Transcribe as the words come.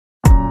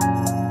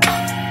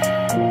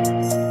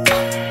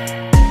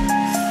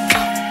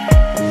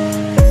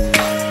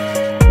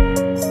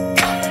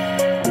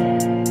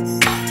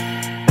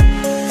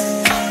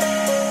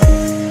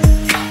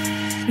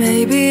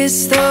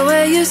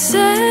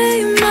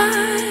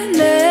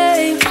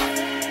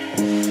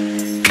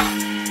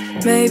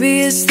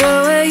Maybe it's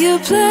the way you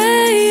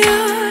play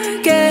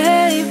your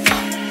game,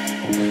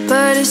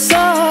 but it's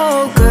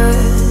so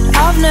good.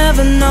 I've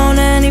never known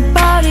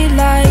anybody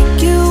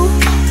like you,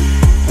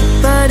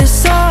 but it's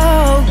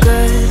so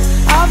good.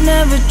 I've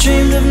never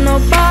dreamed of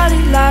nobody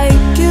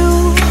like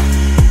you.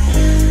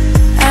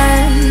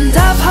 And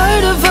I've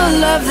heard of a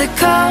love that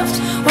comes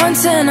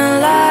once in a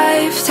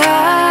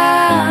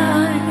lifetime,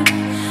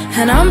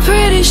 and I'm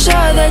pretty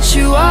sure that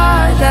you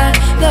are that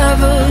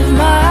love of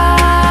mine.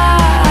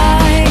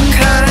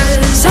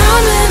 'Cause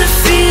I'm in a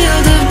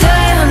field of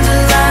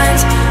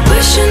dandelions,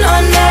 wishing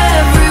on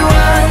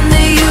everyone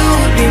that you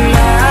would be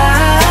mine,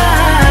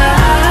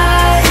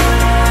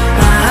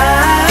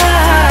 mine.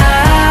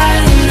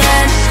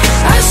 And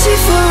I see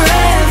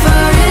forever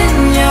in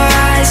your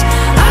eyes.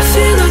 I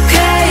feel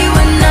okay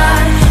when I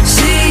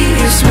see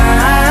you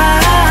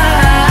smile,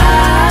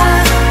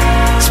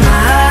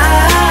 smile.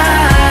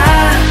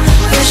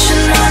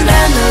 Wishing on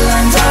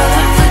dandelions all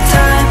of the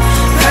time,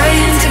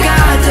 praying to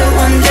God that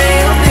one day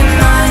you'll be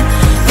mine.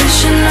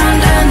 Wishing on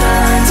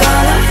dandelions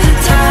all of the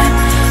time,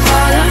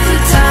 all of the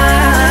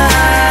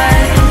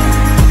time.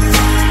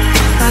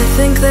 I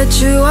think that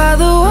you are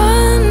the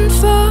one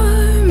for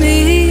me,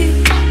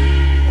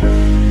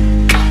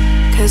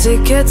 'cause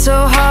it gets so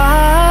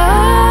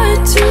hard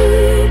to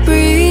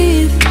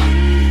breathe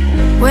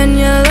when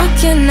you're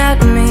looking at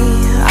me.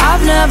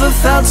 I've never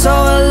felt so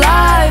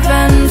alive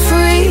and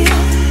free.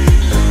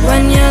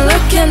 When you're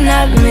looking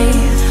at me,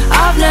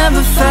 I've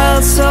never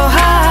felt so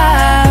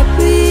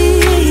happy.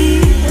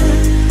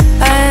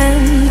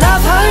 And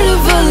I've heard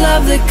of a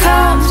love that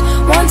comes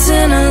once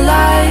in a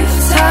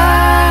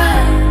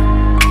lifetime,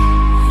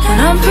 and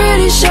I'm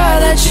pretty sure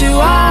that you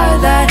are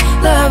that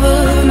love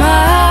of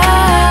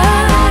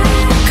mine.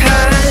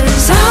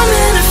 'Cause I'm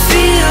in a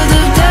field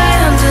of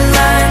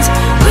dandelions,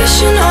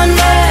 wishing on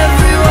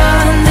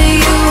everyone that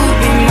you would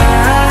be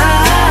mine,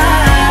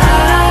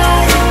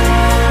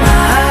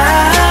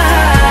 mine.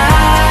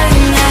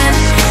 And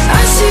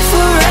I see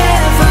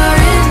forever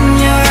in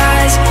your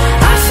eyes.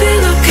 I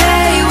feel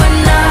okay when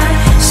I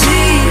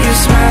see you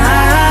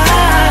smile,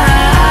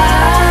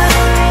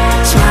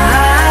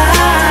 smile.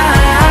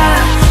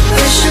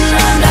 Wishing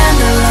on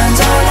dandelions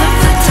all of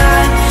the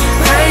time,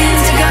 praying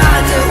to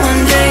God that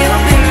one day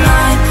you'll be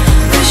mine.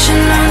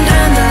 Wishing on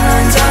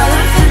dandelions all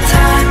of the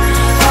time,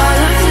 all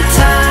of the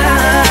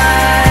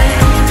time.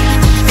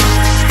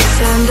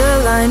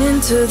 Dandelion,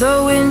 into the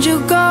wind you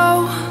go,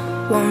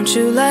 won't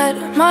you let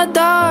my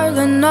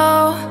darling know?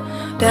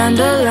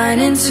 Dandelion,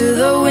 into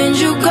the wind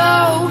you go,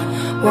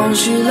 won't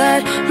you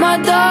let my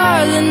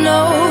darling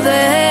know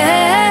that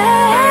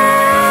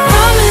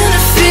I'm in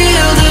a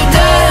field of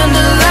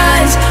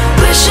dandelions,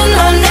 wishing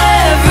on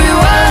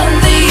everyone